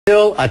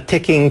Still a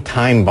ticking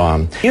time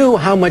bomb. They knew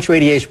how much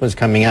radiation was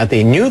coming out.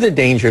 They knew the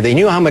danger. They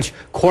knew how much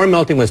core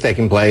melting was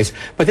taking place,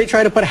 but they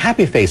tried to put a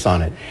happy face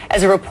on it.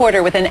 As a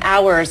reporter, within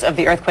hours of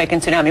the earthquake and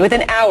tsunami,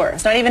 within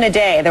hours, not even a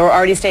day, there were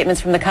already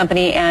statements from the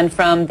company and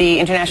from the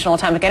International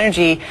Atomic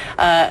Energy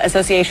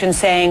Association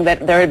saying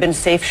that there had been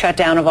safe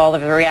shutdown of all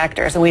of the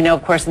reactors. And we know,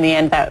 of course, in the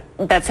end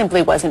that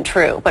simply wasn't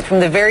true. But from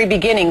the very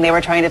beginning, they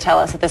were trying to tell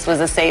us that this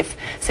was a safe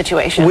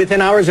situation. Within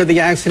hours of the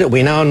accident,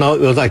 we now know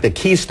it was like the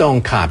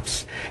Keystone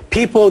Cops.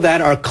 People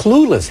that are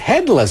clueless,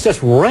 headless,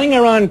 just running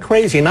around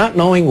crazy, not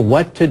knowing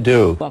what to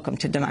do. Welcome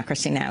to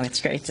Democracy Now! It's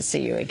great to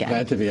see you again.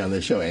 Glad to be on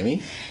the show,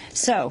 Amy.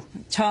 So,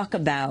 talk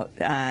about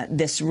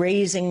this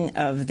raising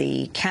of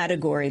the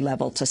category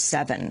level to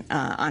 7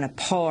 on a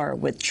par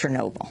with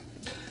Chernobyl.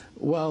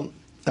 Well,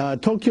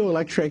 Tokyo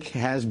Electric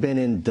has been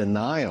in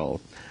denial,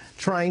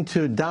 trying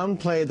to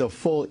downplay the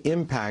full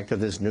impact of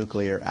this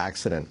nuclear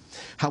accident.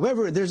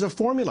 However, there's a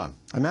formula,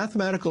 a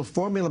mathematical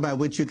formula by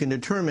which you can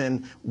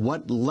determine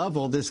what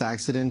level this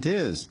accident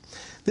is.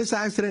 This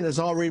accident has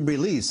already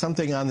released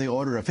something on the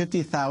order of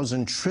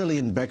 50,000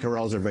 trillion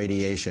becquerels of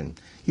radiation.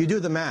 You do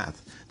the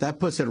math.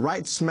 That puts it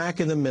right smack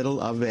in the middle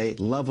of a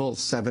level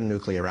 7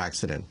 nuclear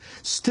accident.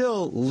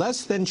 Still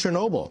less than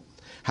Chernobyl.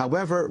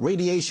 However,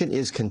 radiation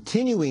is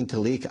continuing to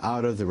leak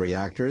out of the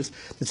reactors.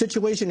 The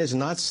situation is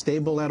not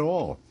stable at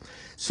all.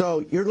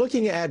 So you're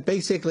looking at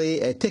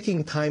basically a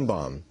ticking time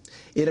bomb.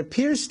 It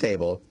appears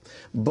stable,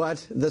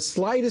 but the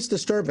slightest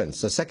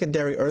disturbance, a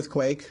secondary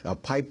earthquake, a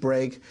pipe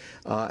break,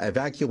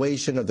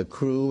 evacuation of the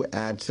crew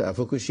at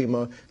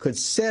Fukushima could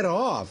set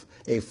off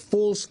a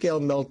full-scale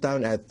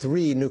meltdown at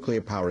 3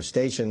 nuclear power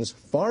stations,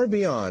 far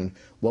beyond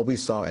what we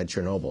saw at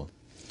Chernobyl.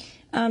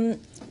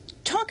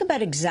 Talk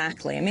about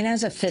exactly, I mean,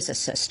 as a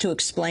physicist, to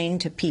explain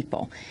to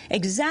people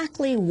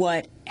exactly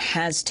what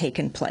has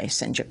taken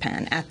place in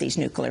Japan at these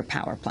nuclear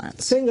power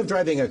plants. Think of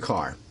driving a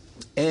car,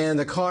 and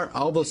the car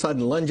all of a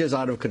sudden lunges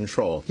out of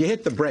control. You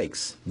hit the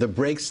brakes. The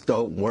brakes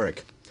don't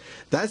work.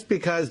 That's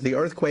because the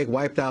earthquake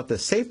wiped out the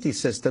safety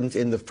systems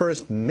in the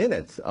first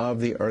minute of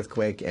the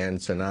earthquake and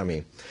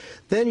tsunami.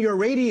 Then your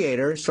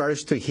radiator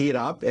starts to heat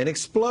up and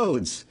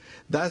explodes.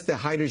 That's the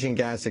hydrogen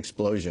gas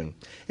explosion.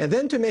 And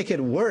then to make it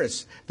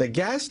worse, the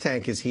gas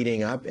tank is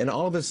heating up, and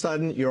all of a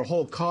sudden your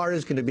whole car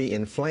is going to be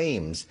in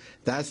flames.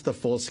 That's the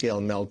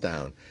full-scale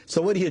meltdown.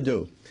 So what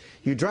do?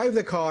 You drive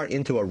the car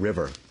into a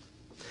river.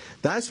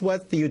 That's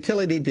what the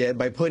utility did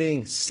by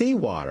putting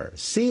seawater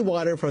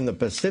from the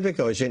Pacific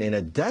Ocean in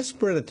a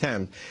desperate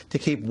attempt to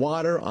keep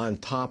water on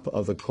top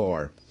of the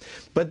core.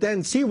 But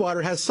then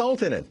seawater has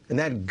salt in it, and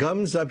that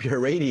gums up your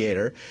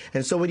radiator.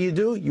 And so what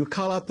do? You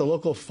call out the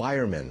local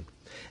firemen.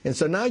 And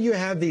so now you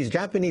have these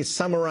Japanese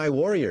samurai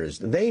warriors.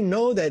 They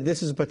know that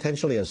this is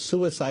potentially a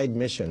suicide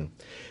mission.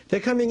 They're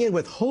coming in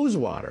with hose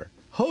water,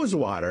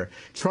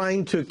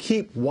 trying to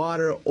keep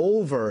water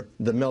over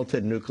the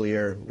melted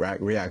nuclear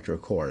reactor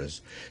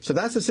cores. So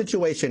that's the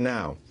situation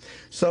now.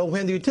 So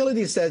when the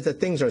utility says that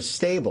things are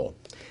stable,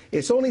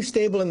 it's only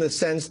stable in the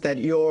sense that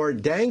you're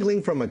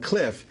dangling from a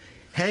cliff,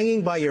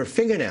 hanging by your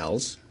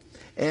fingernails,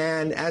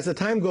 and as the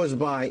time goes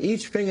by,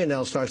 each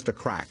fingernail starts to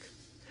crack.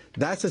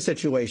 That's the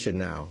situation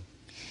now.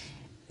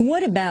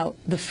 What about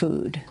the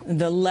food,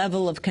 the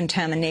level of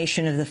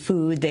contamination of the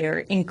food?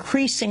 They're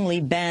increasingly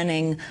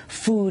banning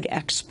food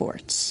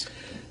exports.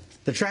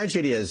 The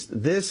tragedy is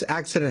this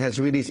accident has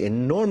released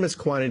enormous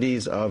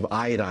quantities of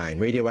iodine,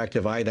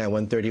 radioactive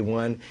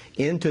iodine-131,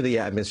 into the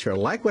atmosphere,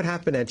 like what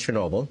happened at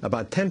Chernobyl,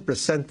 about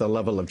 10% the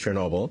level of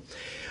Chernobyl.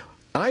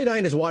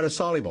 Iodine is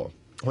water-soluble.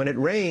 When it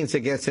rains,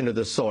 it gets into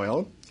the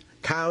soil.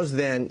 Cows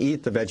then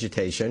eat the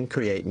vegetation,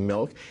 create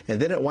milk, and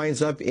then it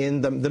winds up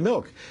in the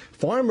milk.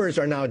 Farmers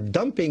are now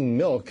dumping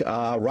milk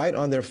right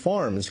on their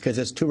farms because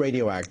it's too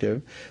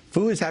radioactive.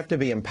 Foods have to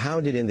be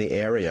impounded in the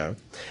area.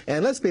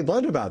 And let's be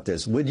blunt about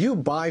this. Would you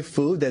buy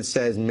food that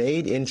says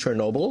made in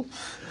Chernobyl?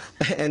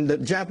 And the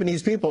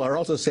Japanese people are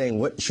also saying,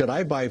 what, should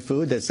I buy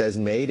food that says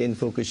made in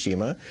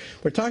Fukushima?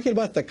 We're talking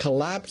about the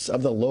collapse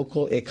of the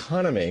local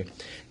economy.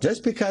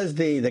 Just because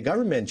the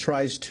government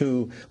tries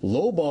to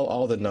lowball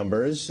all the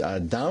numbers,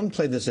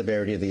 downplay the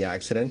severity of the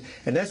accident,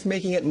 and that's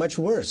making it much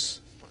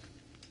worse.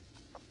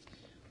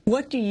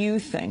 What do you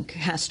think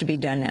has to be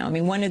done now? I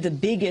mean, one of the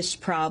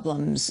biggest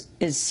problems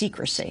is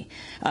secrecy,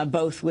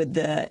 both with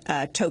the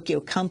Tokyo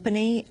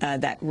company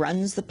that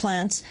runs the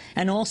plants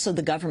and also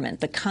the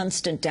government, the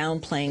constant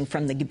downplaying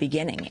from the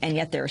beginning. And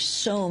yet there are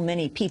so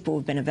many people who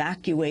have been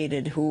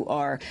evacuated who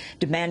are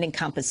demanding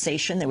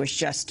compensation. There was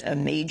just a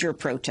major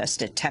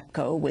protest at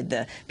TEPCO with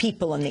the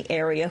people in the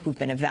area who've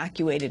been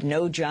evacuated,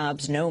 no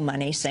jobs, no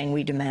money, saying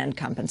we demand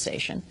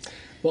compensation.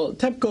 Well,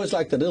 TEPCO is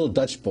like the little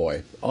Dutch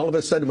boy. All of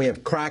a sudden, we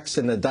have cracks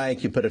in the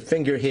dike. You put a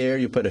finger here,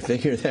 you put a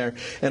finger there,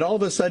 and all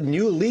of a sudden,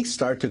 new leaks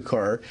start to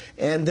occur,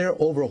 and they're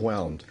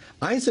overwhelmed.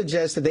 I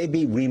suggest that they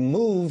be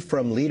removed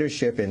from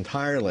leadership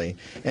entirely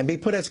and be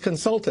put as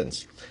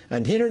consultants.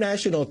 An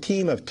international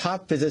team of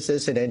top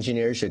physicists and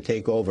engineers should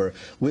take over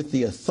with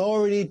the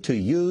authority to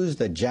use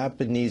the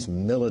Japanese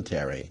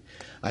military.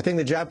 I think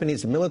the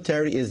Japanese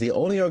military is the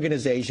only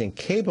organization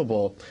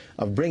capable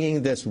of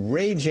bringing this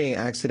raging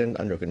accident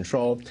under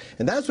control.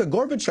 And that's what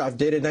Gorbachev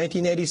did in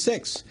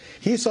 1986.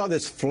 He saw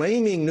this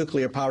flaming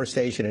nuclear power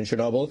station in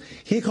Chernobyl.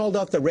 He called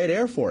out the Red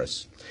Air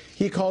Force.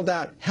 He called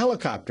out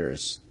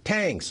helicopters,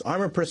 tanks,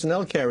 armored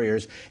personnel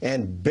carriers,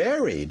 and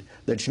buried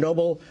the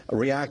Chernobyl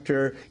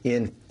reactor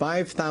in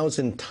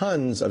 5,000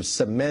 tons of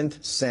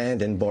cement,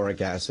 sand, and boric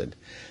acid.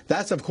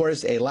 That's, of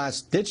course, a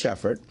last-ditch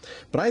effort,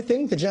 but I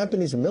think the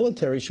Japanese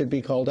military should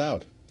be called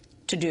out.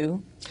 To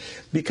do?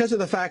 Because of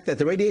the fact that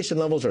the radiation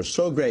levels are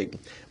so great,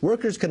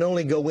 workers can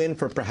only go in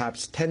for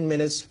perhaps 10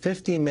 minutes,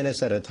 15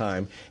 minutes at a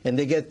time, and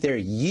they get their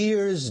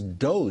year's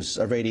dose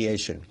of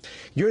radiation.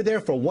 You're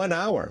there for 1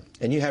 hour,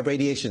 and you have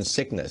radiation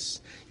sickness.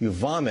 You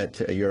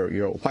vomit,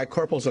 your white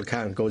corpuscle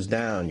count goes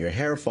down, your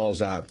hair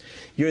falls out.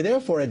 You're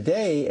there for a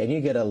day, and you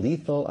get a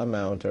lethal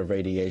amount of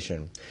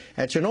radiation.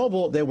 At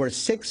Chernobyl, there were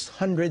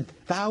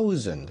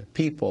 600,000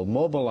 people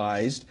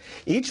mobilized,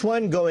 each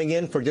one going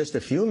in for just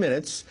a few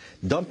minutes,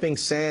 dumping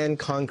sand,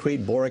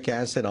 concrete, boric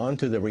acid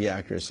onto the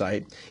reactor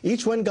site.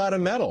 Each one got a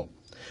medal.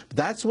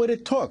 That's what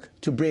it took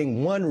to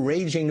bring one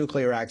raging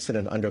nuclear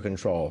accident under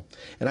control.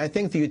 And I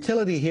think the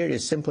utility here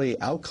is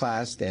simply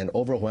outclassed and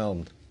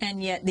overwhelmed.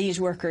 And yet these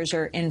workers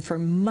are in for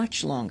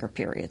much longer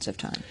periods of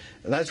time.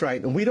 That's right.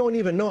 And we don't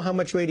even know how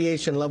much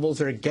radiation levels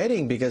they're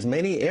getting because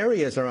many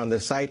areas around the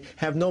site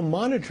have no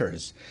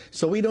monitors.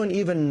 So we don't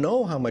even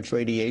know how much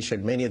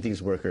radiation many of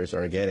these workers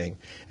are getting.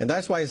 And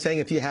that's why I'm saying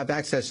if you have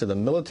access to the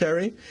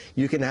military,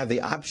 you can have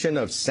the option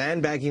of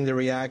sandbagging the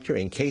reactor,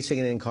 encasing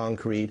it in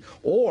concrete,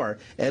 or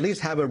at least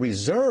have a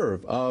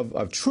reserve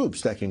of troops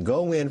that can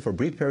go in for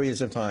brief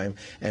periods of time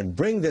and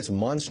bring this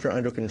monster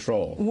under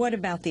control. What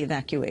about the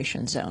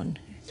evacuation zone?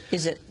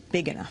 Is it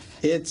big enough?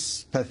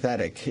 It's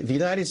pathetic. The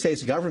United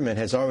States government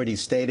has already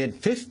stated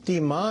 50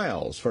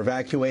 miles for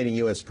evacuating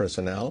U.S.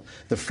 personnel.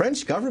 The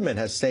French government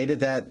has stated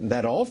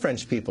that all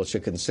French people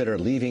should consider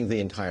leaving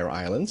the entire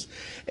islands.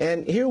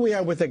 And here we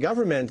are with the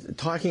government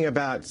talking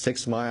about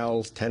 6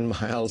 miles, 10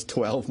 miles,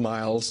 12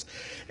 miles.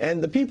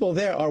 And the people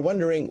there are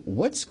wondering,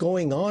 what's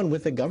going on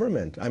with the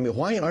government? I mean,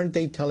 why aren't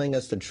they telling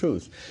us the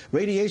truth?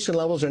 Radiation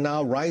levels are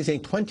now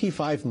rising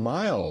 25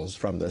 miles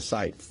from the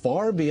site,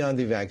 far beyond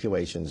the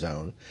evacuation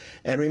zone.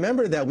 And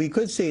remember that we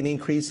could see an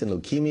increase in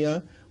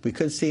leukemia. We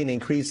could see an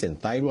increase in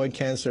thyroid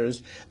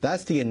cancers.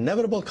 That's the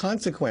inevitable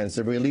consequence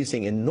of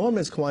releasing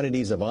enormous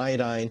quantities of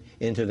iodine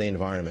into the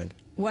environment.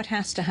 What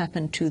has to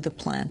happen to the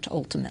plant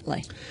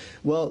ultimately?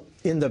 Well,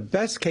 in the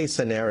best case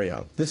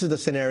scenario, this is the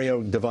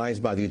scenario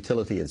devised by the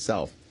utility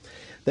itself.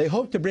 They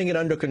hope to bring it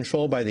under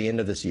control by the end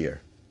of this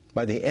year.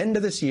 By the end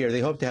of this year,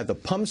 they hope to have the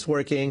pumps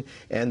working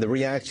and the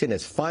reaction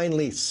is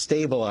finally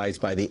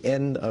stabilized by the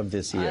end of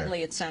this year.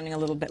 Oddly, it's sounding a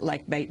little bit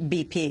like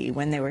BP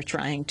when they were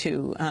trying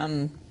to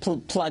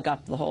plug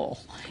up the hole.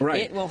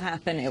 Right. It will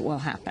happen, it will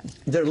happen.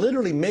 They're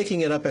literally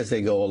making it up as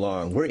they go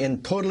along. We're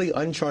in totally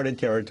uncharted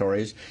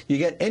territories. You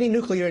get any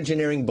nuclear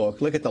engineering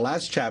book, look at the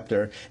last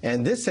chapter,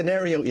 and this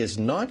scenario is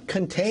not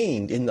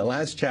contained in the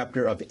last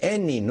chapter of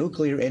any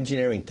nuclear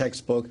engineering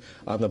textbook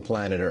on the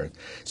planet Earth.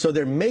 So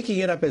they're making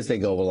it up as they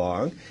go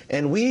along.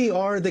 And we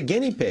are the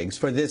guinea pigs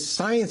for this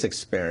science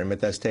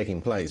experiment that's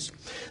taking place.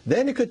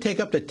 Then it could take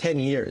up to 10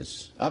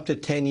 years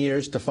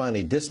to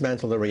finally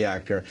dismantle the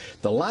reactor.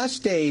 The last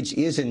stage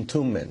is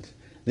entombment.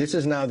 This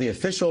is now the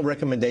official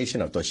recommendation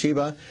of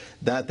Toshiba,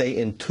 that they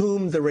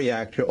entomb the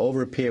reactor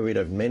over a period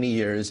of many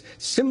years,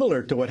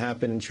 similar to what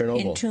happened in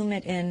Chernobyl. Entomb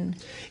it in?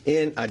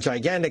 In a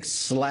gigantic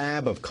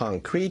slab of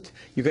concrete.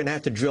 You're going to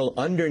have to drill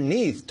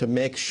underneath to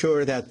make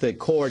sure that the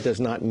core does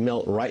not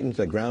melt right into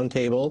the ground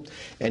table.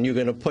 And you're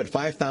going to put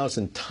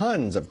 5,000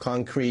 tons of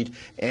concrete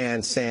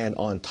and sand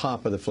on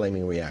top of the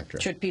flaming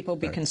reactor. Should people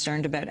be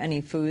concerned about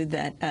any food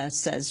that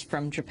says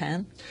from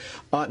Japan?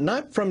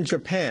 Not from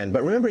Japan,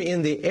 but remember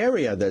in the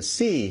area, the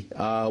sea,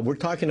 we're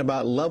talking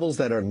about levels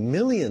that are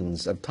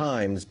millions of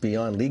times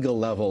beyond legal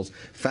levels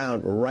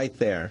found right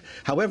there.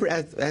 However,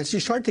 as you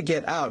start to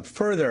get out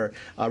further,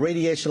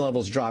 radiation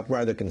levels drop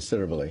rather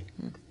considerably.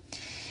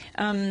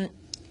 I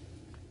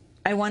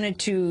wanted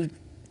to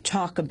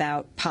talk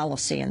about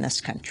policy in this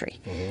country.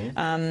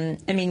 I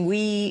mean,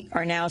 we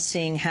are now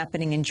seeing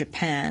happening in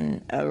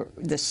Japan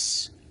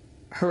this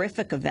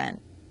horrific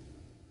event.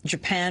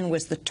 Japan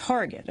was the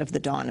target of the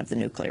dawn of the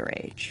nuclear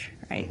age,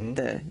 right?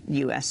 The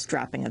U.S.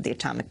 dropping of the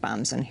atomic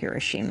bombs on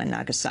Hiroshima and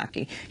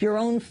Nagasaki. Your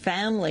own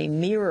family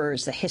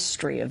mirrors the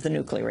history of the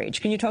nuclear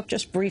age. Can you talk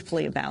just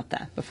briefly about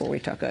that before we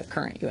talk about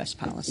current U.S.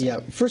 policy?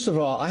 Yeah, first of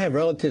all, I have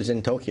relatives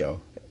in Tokyo,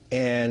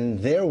 and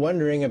they're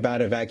wondering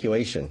about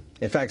evacuation.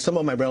 In fact, some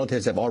of my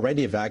relatives have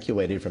already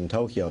evacuated from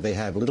Tokyo. They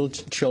have little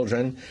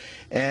children,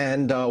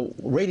 and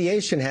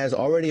radiation has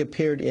already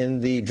appeared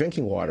in the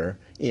drinking water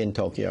in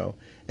Tokyo.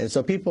 And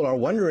so people are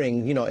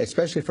wondering, you know,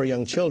 especially for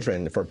young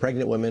children, for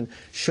pregnant women,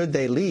 should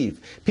they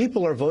leave?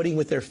 People are voting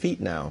with their feet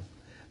now.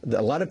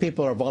 A lot of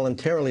people are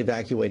voluntarily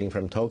evacuating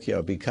from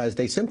Tokyo because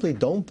they simply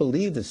don't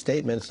believe the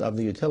statements of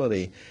the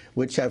utility,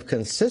 which have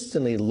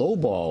consistently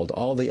lowballed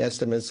all the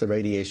estimates of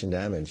radiation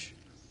damage.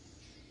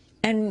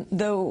 And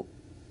though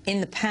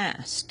in the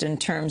past, in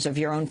terms of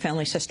your own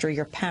family's history,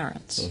 your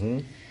parents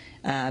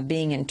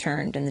being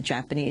interned in the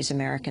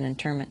Japanese-American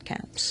internment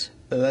camps.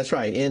 That's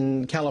right.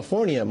 In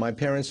California, my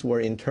parents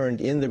were interned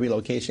in the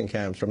relocation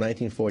camps from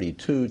 1942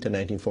 to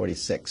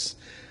 1946.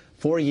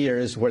 4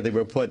 years where they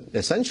were put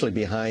essentially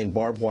behind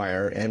barbed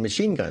wire and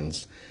machine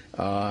guns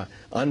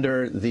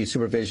under the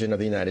supervision of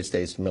the United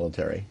States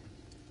military.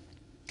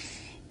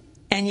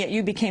 And yet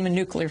you became a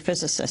nuclear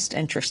physicist,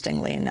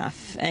 interestingly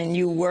enough, and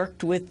you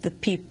worked with the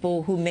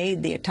people who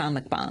made the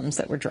atomic bombs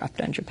that were dropped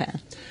on Japan.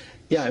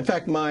 Yeah, in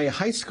fact, my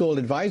high school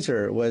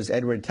advisor was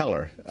Edward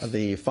Teller,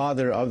 the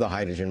father of the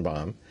hydrogen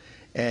bomb.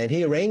 And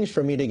he arranged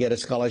for me to get a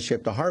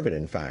scholarship to Harvard,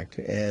 in fact,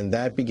 and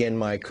that began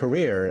my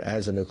career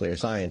as a nuclear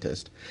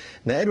scientist.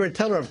 Now, Edward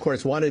Teller, of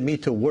course, wanted me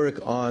to work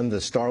on the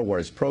Star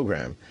Wars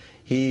program.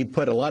 He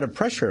put a lot of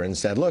pressure and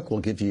said, look, we'll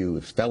give you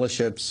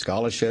fellowships,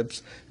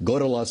 scholarships, go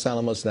to Los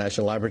Alamos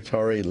National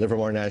Laboratory,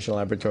 Livermore National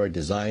Laboratory,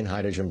 design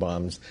hydrogen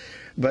bombs.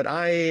 But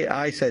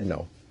I said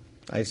no.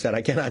 I said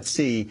I cannot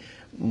see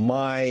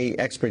my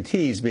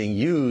expertise being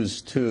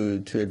used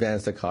to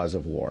advance the cause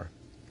of war.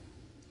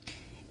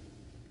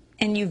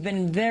 And you've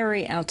been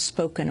very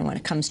outspoken when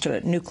it comes to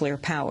nuclear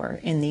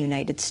power in the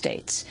United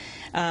States.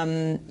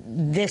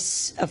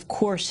 This, of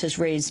course, has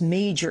raised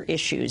major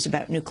issues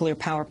about nuclear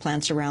power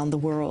plants around the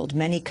world.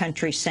 Many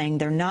countries saying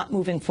they're not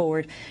moving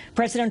forward.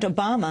 President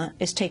Obama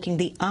is taking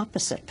the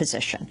opposite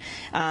position.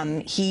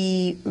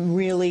 He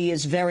really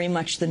is very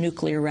much the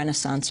nuclear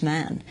renaissance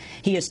man.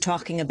 He is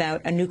talking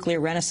about a nuclear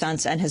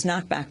renaissance and has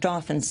not backed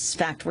off, in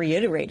fact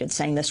reiterated,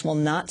 saying this will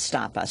not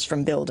stop us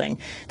from building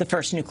the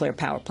first nuclear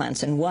power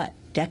plants in what?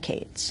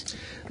 Decades.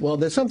 Well,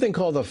 there's something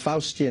called the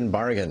Faustian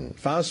bargain.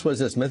 Faust was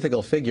this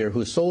mythical figure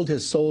who sold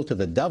his soul to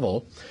the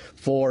devil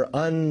for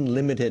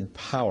unlimited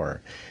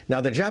power.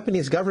 Now, the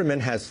Japanese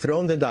government has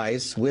thrown the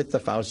dice with the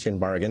Faustian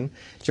bargain.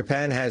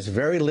 Japan has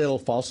very little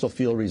fossil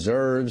fuel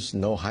reserves,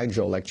 no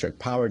hydroelectric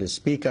power to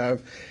speak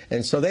of,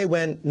 and so they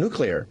went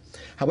nuclear.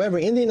 However,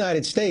 in the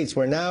United States,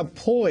 we're now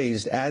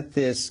poised at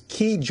this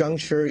key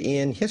juncture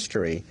in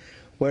history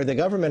where the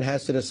government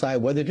has to decide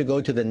whether to go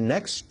to the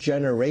next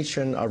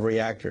generation of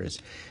reactors.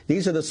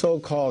 These are the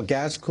so-called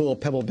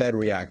gas-cooled pebble bed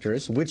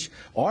reactors, which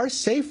are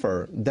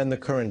safer than the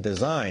current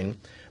design,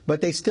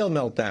 but they still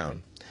melt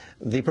down.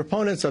 The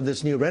proponents of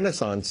this new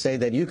renaissance say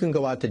that you can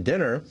go out to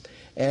dinner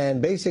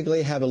and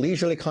basically have a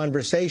leisurely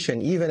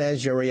conversation even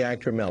as your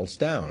reactor melts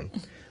down.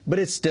 But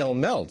it still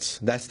melts.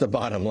 That's the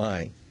bottom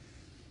line.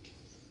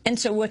 And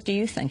so what do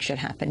you think should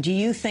happen? Do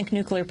you think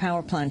nuclear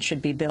power plants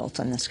should be built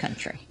in this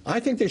country?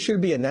 I think there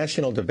should be a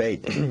national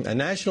debate, a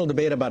national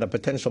debate about a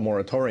potential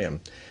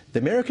moratorium. The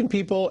American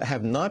people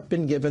have not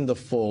been given the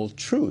full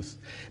truth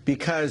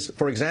because,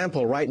 for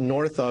example, right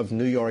north of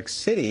New York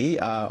City,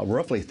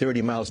 roughly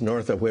 30 miles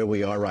north of where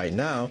we are right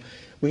now,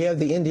 we have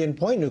the Indian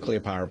Point nuclear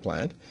power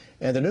plant.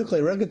 And the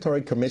Nuclear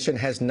Regulatory Commission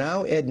has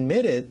now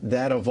admitted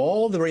that of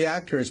all the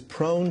reactors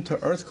prone to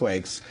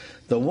earthquakes,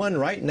 the one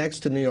right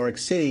next to New York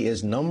City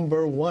is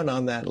 #1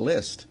 on that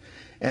list.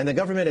 And the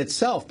government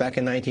itself, back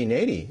in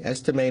 1980,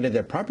 estimated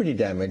that property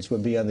damage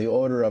would be on the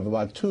order of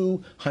about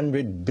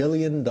 $200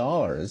 billion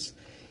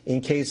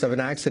in case of an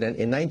accident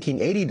in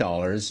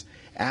 $1980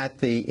 at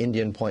the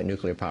Indian Point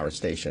nuclear power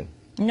station.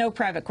 No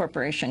private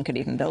corporation could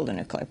even build a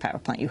nuclear power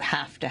plant. You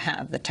have to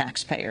have the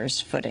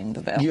taxpayers footing the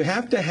bill. You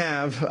have to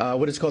have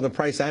what is called the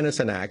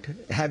Price-Anderson Act,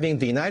 having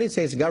the United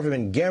States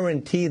government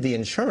guarantee the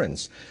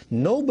insurance.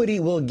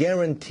 Nobody will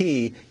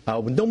guarantee,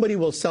 nobody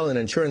will sell an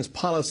insurance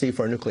policy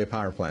for a nuclear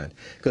power plant,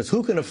 because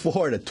who can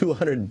afford a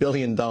 $200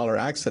 billion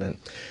accident?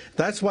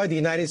 That's why the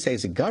United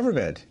States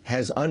government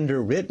has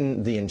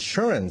underwritten the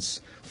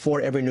insurance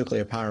for every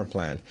nuclear power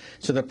plant.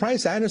 So the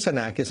Price-Anderson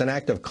Act is an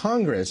act of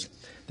Congress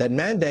that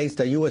mandates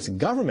the U.S.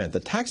 government, the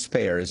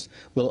taxpayers,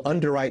 will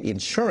underwrite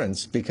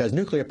insurance because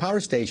nuclear power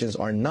stations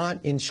are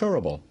not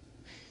insurable.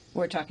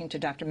 We're talking to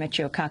Dr.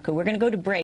 Michio Kaku. We're going to go to break.